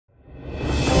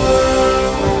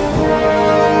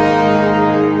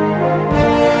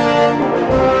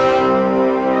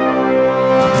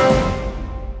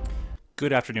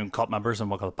Good afternoon, cult members,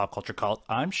 and welcome to Pop Culture Cult.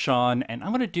 I'm Sean, and I'm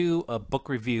going to do a book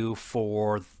review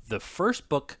for the first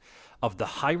book of the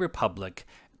High Republic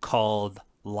called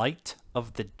Light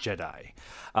of the Jedi.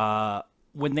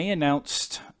 When they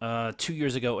announced 2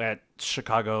 years ago at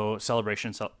Chicago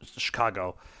Celebration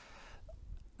Chicago,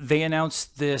 they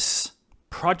announced this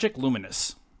Project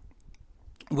Luminous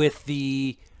with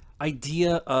the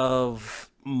idea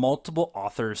of multiple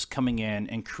authors coming in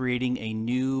and creating a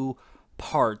new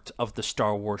part of the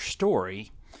Star Wars story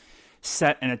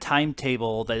set in a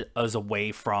timetable that is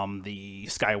away from the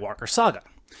Skywalker saga.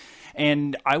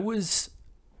 And I'm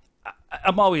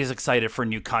always excited for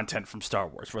new content from Star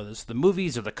Wars, whether it's the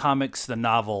movies or the comics, the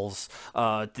novels,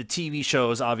 the TV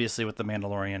shows, obviously with The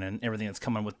Mandalorian and everything that's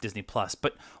coming with Disney Plus.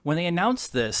 But when they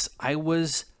announced this, I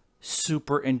was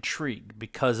super intrigued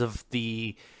because of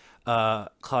the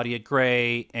Claudia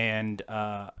Gray and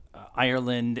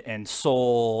Ireland and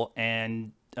Soul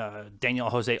and Daniel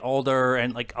Jose Alder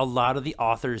and like a lot of the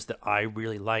authors that I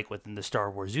really like within the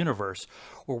Star Wars universe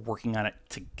were working on it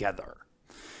together.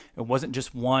 It wasn't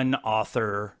just one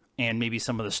author and maybe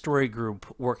some of the story group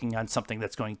working on something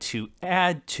that's going to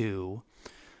add to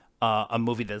a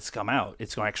movie that's come out.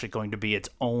 It's actually going to be its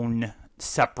own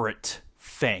separate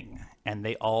thing, and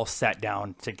they all sat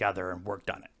down together and worked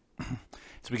on it.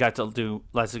 So we got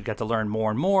to learn more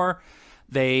and more.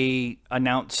 They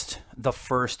announced the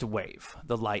first wave,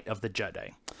 the Light of the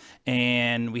Jedi,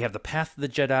 and we have the Path of the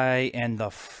Jedi and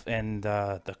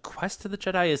the Quest of the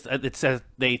Jedi. It says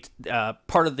they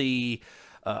part of the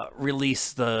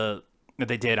release that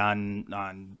they did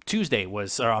on Tuesday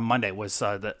on Monday was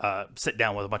the sit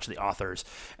down with a bunch of the authors,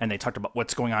 and they talked about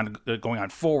what's going on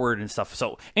forward and stuff.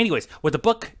 So, anyways, with the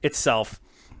book itself,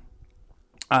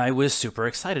 I was super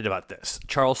excited about this.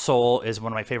 Charles Soule is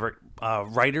one of my favorite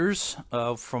writers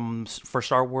for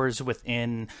Star Wars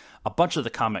within a bunch of the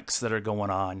comics that are going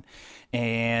on,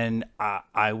 and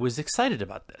I was excited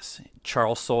about this.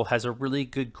 Charles Soule has a really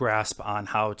good grasp on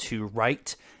how to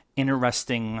write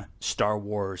interesting Star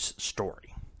Wars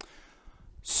story.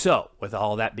 So, with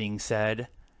all that being said,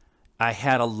 I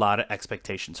had a lot of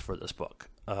expectations for this book.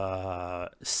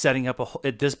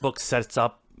 This book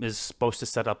is supposed to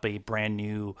set up a brand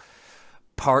new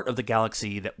part of the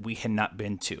galaxy that we had not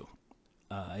been to.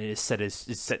 It's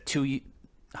set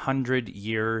 200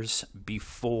 years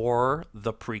before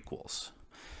the prequels.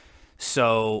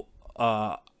 So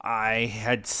I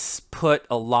had put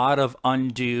a lot of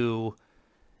undue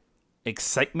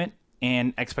excitement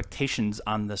and expectations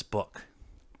on this book.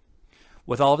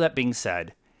 With all of that being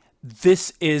said,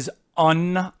 this is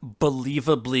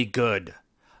unbelievably good.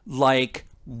 Like,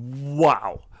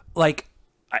 wow. Like,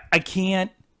 I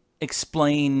can't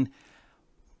explain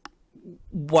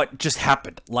what just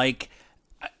happened. Like,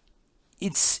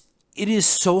 it is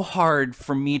so hard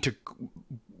for me to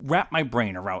wrap my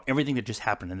brain around everything that just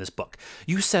happened in this book.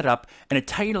 You set up an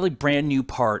entirely brand new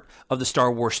part of the Star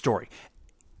Wars story.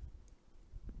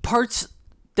 Parts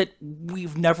that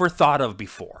we've never thought of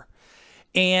before.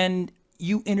 And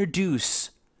you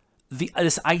introduce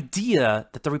this idea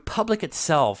that the Republic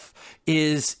itself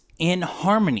is in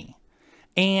harmony,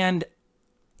 and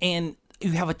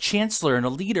you have a chancellor and a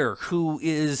leader who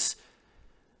is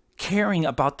caring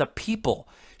about the people.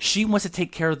 She wants to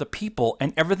take care of the people,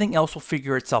 and everything else will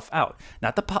figure itself out.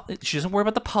 She doesn't worry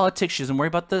about the politics. She doesn't worry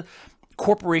about the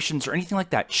corporations or anything like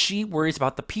that. She worries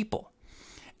about the people.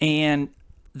 And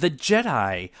the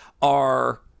Jedi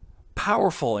are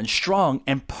powerful and strong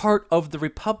and part of the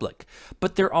Republic,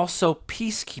 but they're also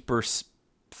peacekeepers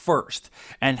first.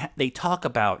 And they talk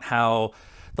about how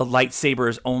the lightsaber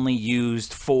is only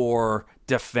used for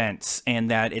defense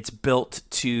and that it's built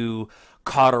to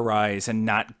cauterize and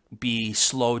not be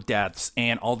slow deaths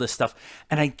and all this stuff.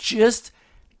 And I just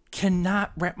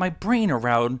cannot wrap my brain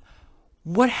around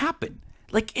what happened.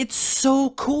 Like, it's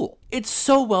so cool. It's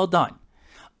so well done.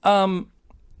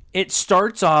 It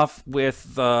starts off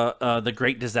with the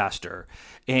Great Disaster,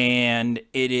 and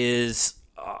it is.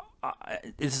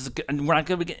 I'm not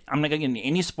going to get into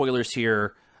any spoilers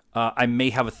here. I may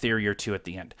have a theory or two at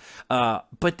the end,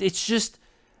 but it's just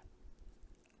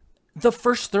the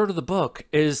first third of the book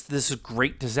is this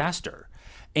great disaster,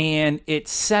 and it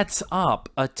sets up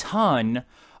a ton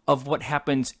of what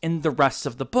happens in the rest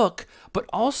of the book, but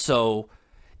also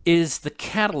is the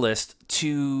catalyst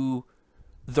to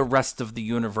the rest of the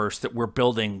universe that we're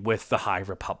building with the High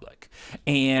Republic.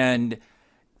 And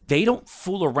they don't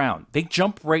fool around. They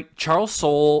jump right. Charles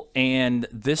Soule and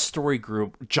this story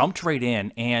group jumped right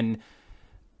in and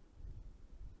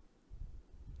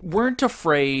weren't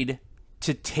afraid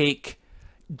to take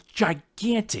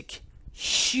gigantic,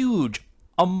 huge,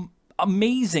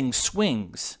 amazing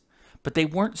swings, but they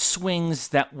weren't swings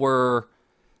that were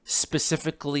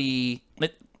specifically,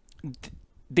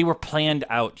 they were planned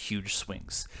out huge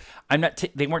swings.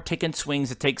 They weren't taking swings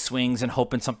to take swings and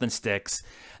hoping something sticks.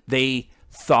 They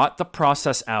thought the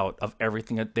process out of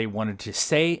everything that they wanted to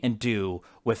say and do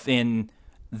within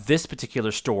this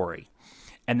particular story,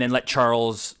 and then let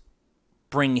Charles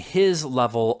bring his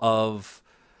level of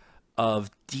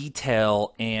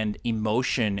detail and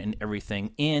emotion and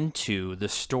everything into the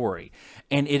story.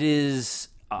 And it is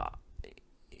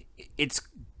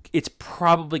it's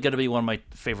probably going to be one of my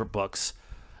favorite books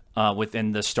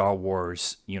within the Star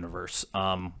Wars universe.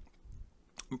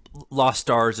 Lost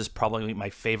Stars is probably my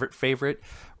favorite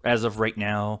as of right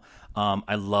now.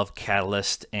 I love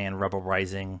Catalyst and Rebel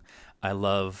Rising. I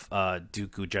love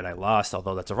Dooku Jedi Lost,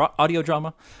 although that's a audio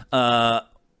drama.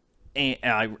 And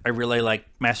I really like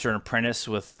Master and Apprentice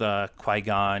with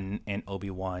Qui-Gon and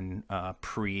Obi-Wan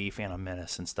pre-Phantom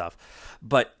Menace and stuff.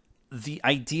 But the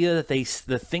idea that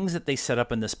the things that they set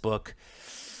up in this book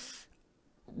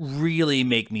really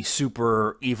make me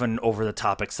super, even over the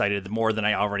top excited, more than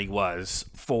I already was,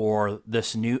 for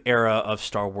this new era of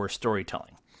Star Wars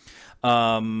storytelling.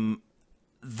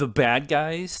 The bad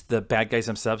guys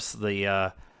themselves,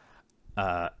 the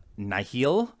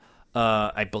Nihil,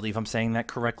 I believe I'm saying that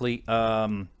correctly,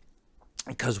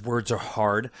 because words are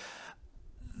hard.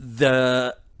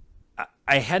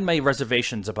 I had my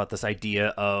reservations about this idea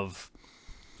of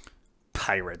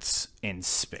pirates in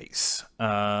space.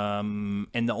 And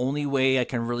the only way I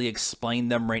can really explain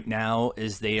them right now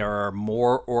is they are a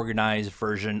more organized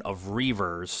version of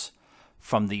Reavers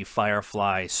from the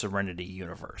Firefly Serenity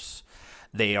universe.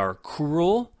 They are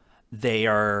cruel. They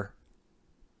are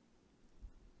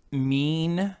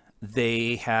mean.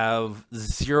 They have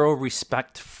zero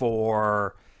respect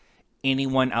for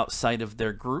anyone outside of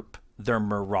their group. They're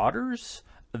marauders.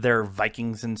 They're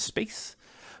Vikings in space.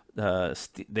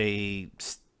 They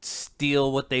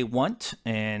steal what they want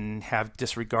and have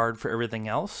disregard for everything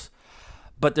else.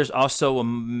 But there's also a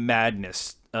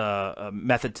madness, a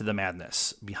method to the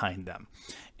madness behind them.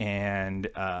 And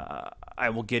I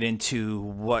will get into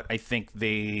what I think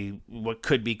what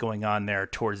could be going on there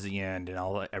towards the end, and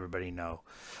I'll let everybody know.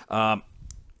 I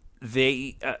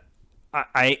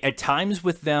at times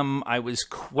with them, I was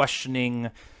questioning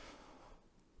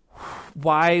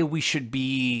why we should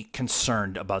be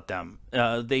concerned about them.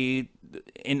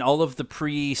 In all of the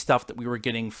pre-stuff that we were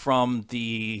getting from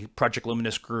the Project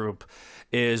Luminous group,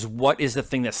 is what is the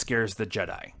thing that scares the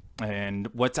Jedi, and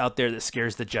what's out there that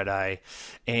scares the Jedi.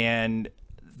 And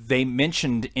they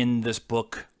mentioned in this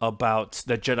book about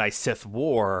the Jedi-Sith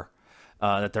War,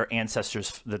 that their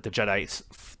ancestors, that the Jedi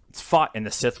fought in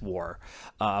the Sith War.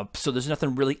 So there's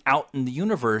nothing really out in the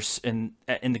universe, in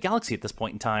the galaxy at this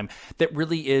point in time, that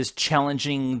really is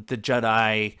challenging the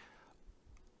Jedi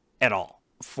at all,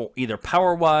 for either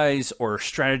power-wise or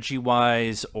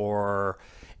strategy-wise or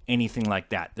anything like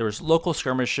that. There's local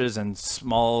skirmishes and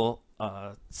small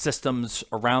systems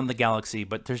around the galaxy,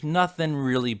 but there's nothing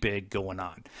really big going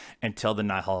on until the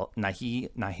Nihil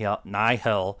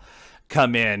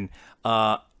come in,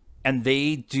 and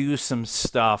they do some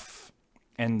stuff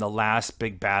in the last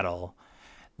big battle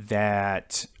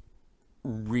that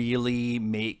really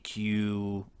make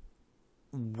you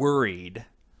worried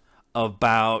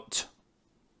about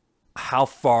how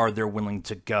far they're willing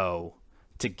to go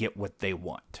to get what they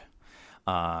want.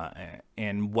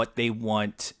 And what they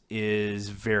want is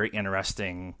very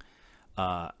interesting,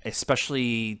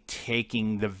 especially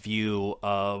taking the view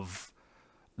of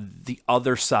the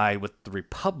other side with the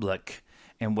Republic,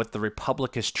 and what the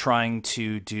Republic is trying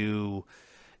to do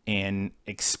in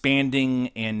expanding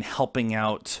and helping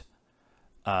out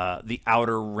the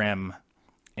Outer Rim,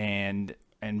 and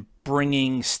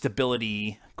bringing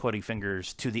stability, quoting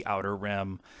fingers, to the Outer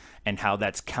Rim, and how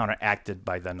that's counteracted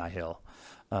by the Nihil.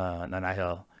 But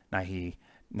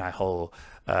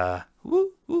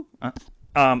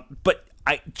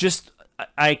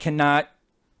I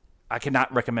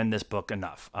cannot recommend this book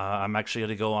enough. I'm actually going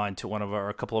to go on to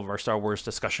a couple of our Star Wars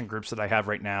discussion groups that I have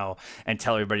right now and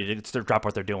tell everybody to drop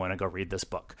what they're doing and go read this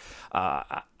book.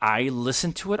 I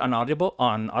listened to it on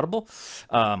Audible.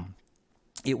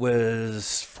 It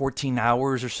was 14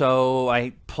 hours or so.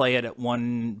 I play it at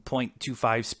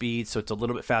 1.25 speed, so it's a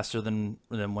little bit faster than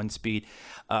one speed.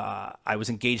 I was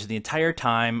engaged the entire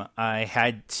time. I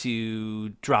had to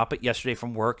drop it yesterday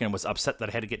from work and was upset that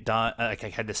I had to get done. I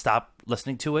had to stop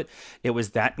listening to it. It was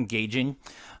that engaging.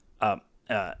 I'm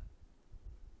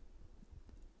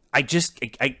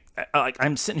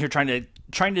sitting here trying to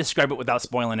describe it without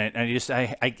spoiling it, and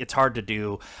it's hard to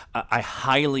do. I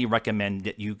highly recommend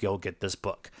that you go get this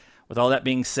book. with all that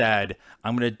being said,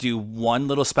 I'm going to do one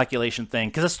little speculation thing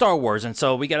because it's Star Wars, and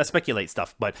so we got to speculate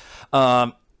stuff. But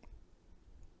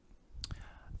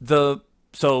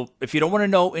so if you don't want to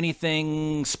know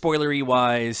anything spoilery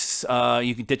wise,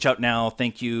 you can ditch out now.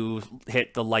 Thank you.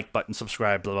 Hit the like button,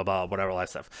 subscribe, blah blah blah, whatever all that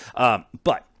stuff.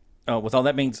 But with all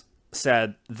that being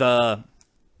said, the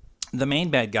main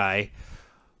bad guy,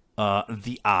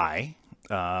 the Eye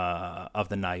of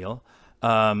the Nihil,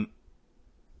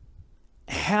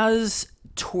 has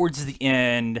towards the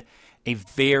end a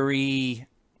very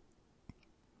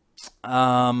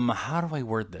how do I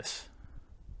word this?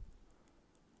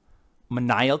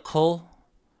 Maniacal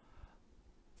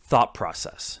thought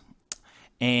process.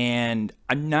 And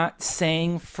I'm not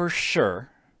saying for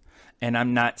sure, and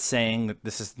I'm not saying that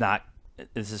this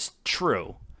is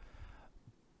true,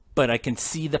 but I can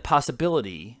see the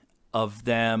possibility of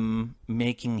them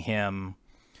making him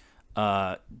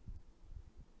Darth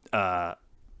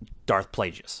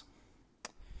Plagueis.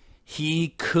 He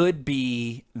could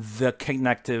be the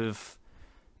connective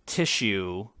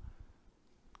tissue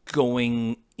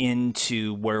going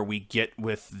into where we get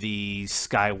with the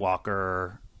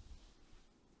Skywalker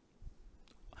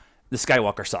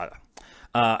saga.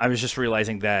 I was just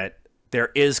realizing that there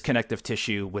is connective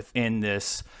tissue within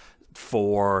this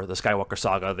for the Skywalker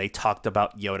saga. They talked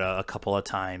about Yoda a couple of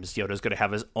times. Yoda's going to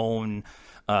have his own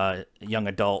young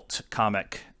adult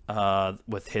comic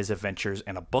with his adventures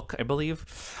in a book, I believe.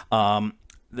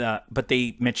 But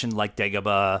they mentioned like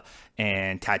Dagobah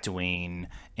and Tatooine,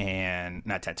 and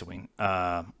not Tatooine,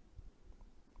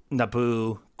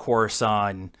 Naboo,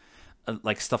 Coruscant,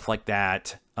 like stuff like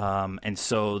that. And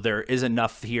so there is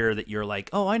enough here that you're like,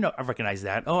 oh, I recognize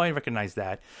that. Oh, I recognize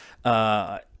that.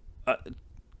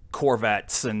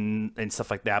 Corvettes and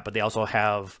stuff like that. But they also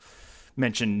have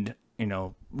mentioned,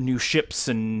 new ships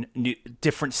and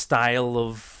different style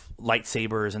of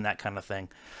lightsabers and that kind of thing.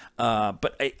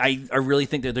 But I really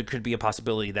think that there could be a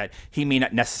possibility that he may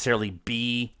not necessarily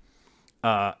be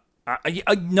no,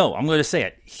 I'm going to say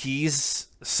it. He's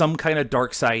some kind of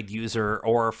dark side user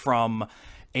or from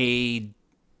a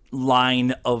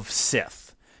line of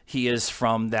Sith. He is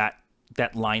from that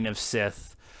line of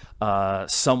Sith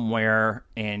somewhere,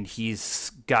 and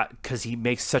because he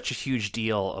makes such a huge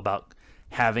deal about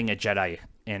having a Jedi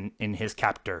in his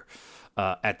captor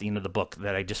at the end of the book,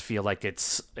 that I just feel like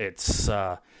it's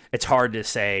hard to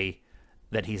say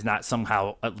that he's not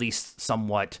somehow at least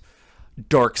somewhat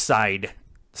dark side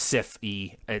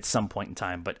Sith-y at some point in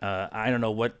time. But I don't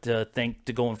know what to think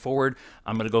to going forward.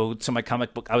 I'm going to go to my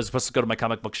comic book. I was supposed to go to my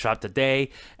comic book shop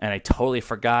today, and I totally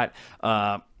forgot.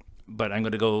 But I'm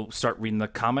going to go start reading the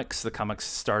comics. The comics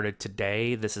started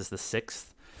today. This is the 6th.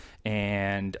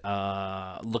 And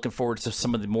looking forward to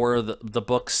some of the more of the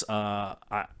books.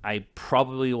 I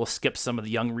probably will skip some of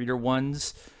the young reader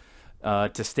ones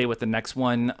to stay with the next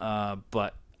one.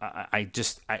 But I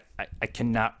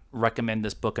cannot recommend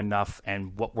this book enough,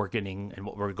 and what we're getting and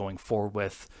what we're going forward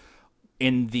with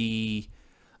in the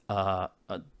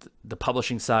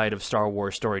publishing side of Star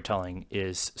Wars storytelling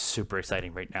is super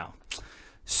exciting right now.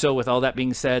 So with all that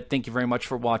being said, thank you very much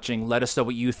for watching. Let us know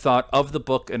what you thought of the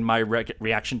book and my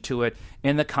reaction to it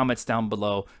in the comments down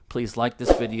below. Please like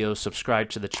this video, subscribe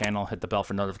to the channel, hit the bell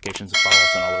for notifications, and follow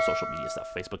us on all the social media stuff,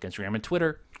 Facebook, Instagram, and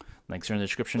Twitter. Links are in the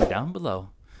description down below.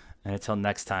 And until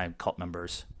next time, cult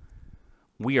members,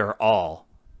 we are all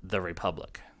the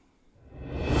Republic.